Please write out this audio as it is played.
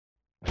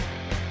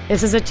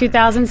This is a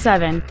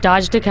 2007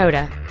 Dodge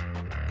Dakota.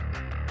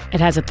 It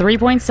has a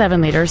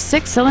 3.7-liter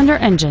six-cylinder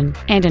engine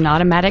and an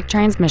automatic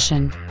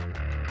transmission.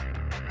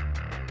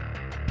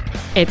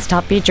 Its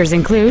top features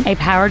include a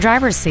power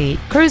driver's seat,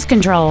 cruise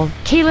control,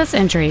 keyless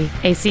entry,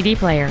 a CD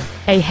player,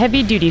 a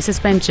heavy-duty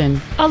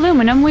suspension,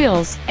 aluminum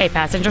wheels, a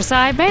passenger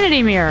side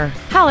vanity mirror,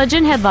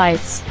 halogen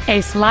headlights,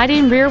 a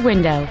sliding rear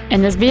window,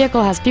 and this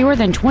vehicle has fewer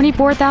than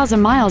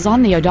 24,000 miles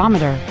on the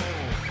odometer.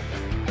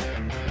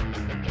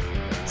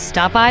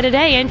 Stop by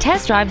today and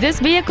test drive this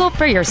vehicle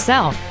for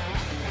yourself.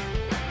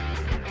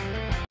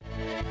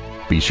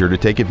 Be sure to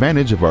take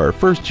advantage of our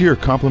first-year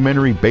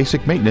complimentary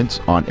basic maintenance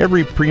on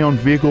every pre-owned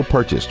vehicle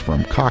purchased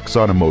from Cox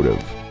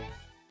Automotive.